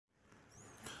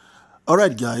All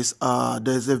right, guys.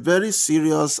 There's a very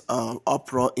serious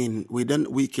uproar within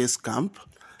Wike's camp,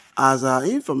 as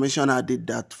information added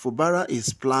that Fubara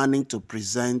is planning to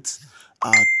present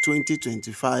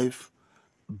 2025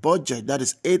 budget, that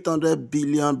is 800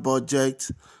 billion budget,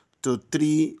 to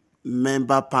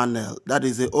three-member panel. That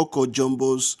is the Oko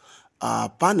Jumbo's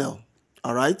panel.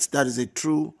 All right, that is a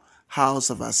true House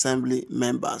of Assembly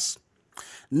members.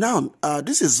 Now,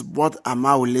 this is what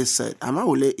Amaule said.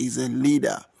 Amaule is a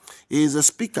leader. He is a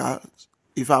speaker,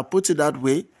 if I put it that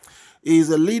way. He is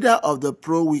a leader of the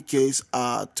pro-Wike's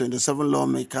 27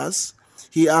 lawmakers.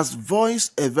 He has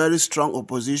voiced a very strong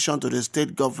opposition to the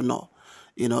state governor,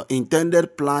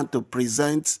 intended plan to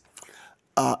present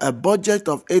a budget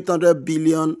of 800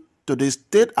 billion to the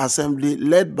state assembly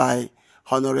led by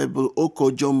Honorable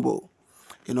Oko Jumbo.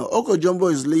 Oko Jumbo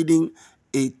is leading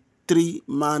a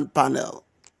three-man panel.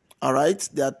 All right,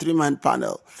 they are three-man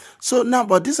panel. So now,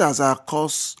 but this has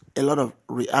caused a lot of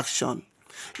reaction.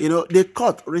 The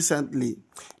court recently,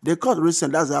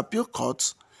 that's the appeal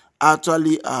court,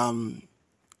 actually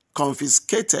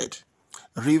confiscated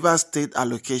River State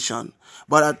allocation,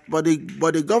 but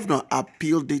the governor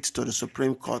appealed it to the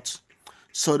Supreme Court.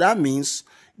 So that means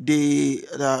the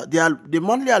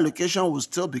monthly allocation will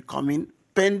still be coming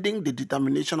pending the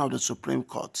determination of the Supreme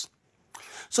Court.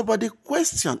 So, but the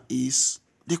question is,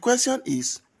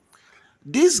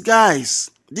 these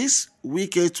guys, these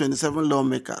Wike 27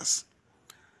 lawmakers,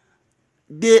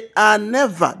 they are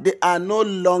no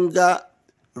longer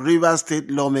River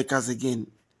State lawmakers again.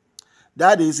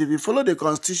 That is, if you follow the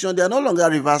Constitution, they are no longer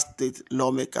River State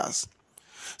lawmakers.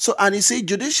 So, and you see,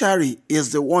 judiciary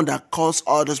is the one that caused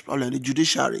all this problem, the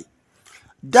judiciary.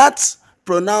 That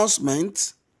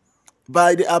pronouncement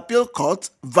by the appeal court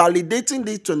validating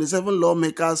the 27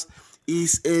 lawmakers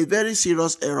is a very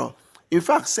serious error. In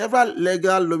fact, several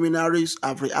legal luminaries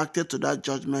have reacted to that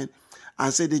judgment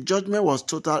and said the judgment was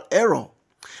total error,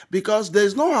 because there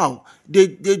is no how.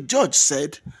 The judge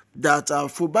said that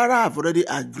Fubara have already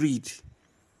agreed.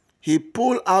 He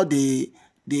pulled out the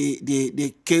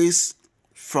case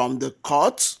from the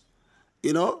court,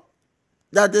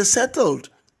 that they settled,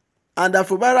 and that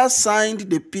Fubara signed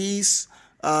the peace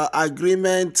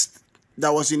agreement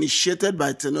that was initiated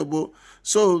by Tinubu.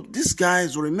 So these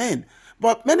guys remain.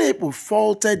 But many people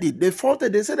faulted it. They said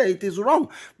that it is wrong,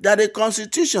 that the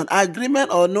Constitution,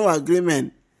 agreement or no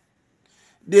agreement,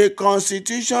 the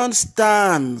Constitution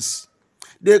stands.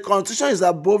 The Constitution is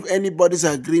above anybody's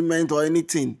agreement or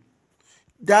anything.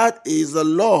 That is the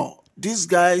law. These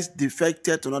guys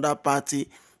defected to another party.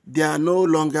 They are no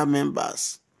longer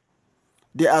members.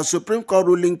 There are Supreme Court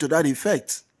ruling to that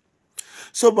effect.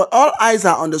 So, but all eyes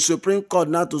are on the Supreme Court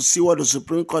now to see what the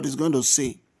Supreme Court is going to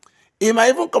say. It might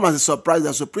even come as a surprise that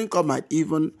the Supreme Court might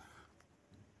even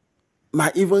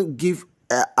give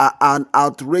an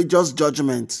outrageous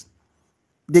judgment.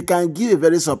 They can give a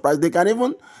very surprise. They can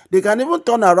even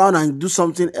turn around and do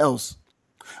something else.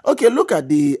 Okay, look at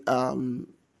the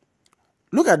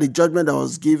judgment that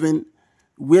was given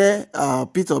where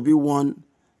Peter Obi won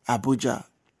Abuja.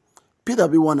 Peter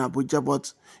Obi won Abuja,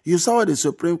 but you saw what the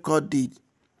Supreme Court did.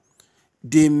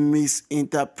 They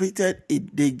misinterpreted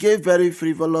it. They gave very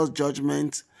frivolous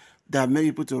judgments that made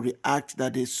people to react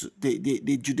that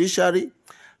the judiciary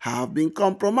have been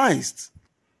compromised.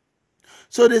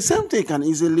 So the same thing can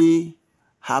easily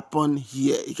happen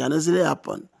here. It can easily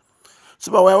happen.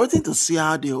 So, but we're waiting to see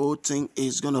how the whole thing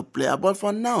is going to play out. But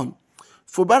for now,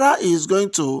 Fubara is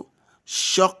going to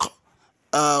shock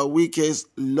Wike's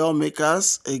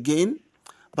lawmakers again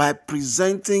by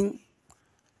presenting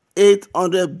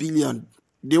 800 billion.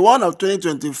 The one of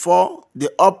 2024,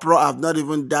 the uproar have not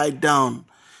even died down.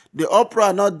 The uproar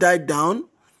have not died down,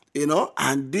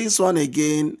 and this one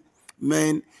again,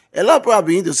 man, a lot of people are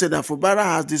beginning to say that Fubara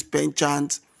has this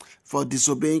penchant for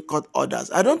disobeying court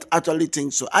orders. I don't actually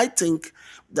think so. I think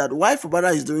that why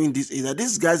Fubara is doing this is that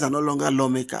these guys are no longer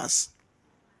lawmakers.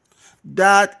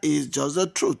 That is just the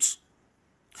truth.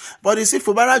 But you see,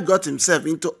 Fubara got himself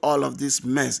into all of this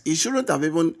mess. He shouldn't have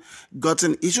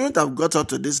got up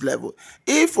to this level.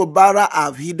 If Fubara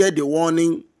have heeded the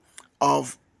warning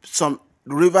of some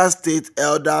River State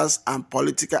elders and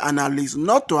political analysts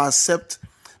not to accept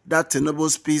that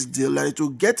Tinubu's peace deal, that it will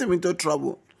get him into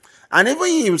trouble. And even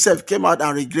he himself came out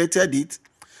and regretted it,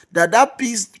 that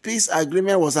peace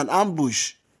agreement was an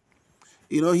ambush.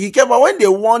 He came out when they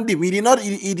warned him, he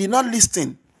did not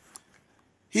listen.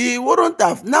 He wouldn't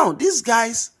have. Now, these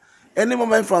guys, any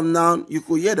moment from now, you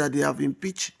could hear that they have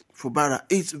impeached Fubara.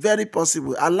 It's very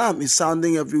possible. Alarm is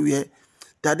sounding everywhere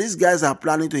that these guys are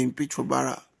planning to impeach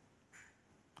Fubara.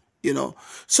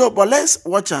 So, but let's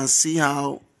watch and see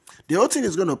how The whole thing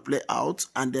is going to play out,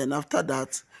 and then after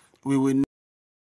that, we will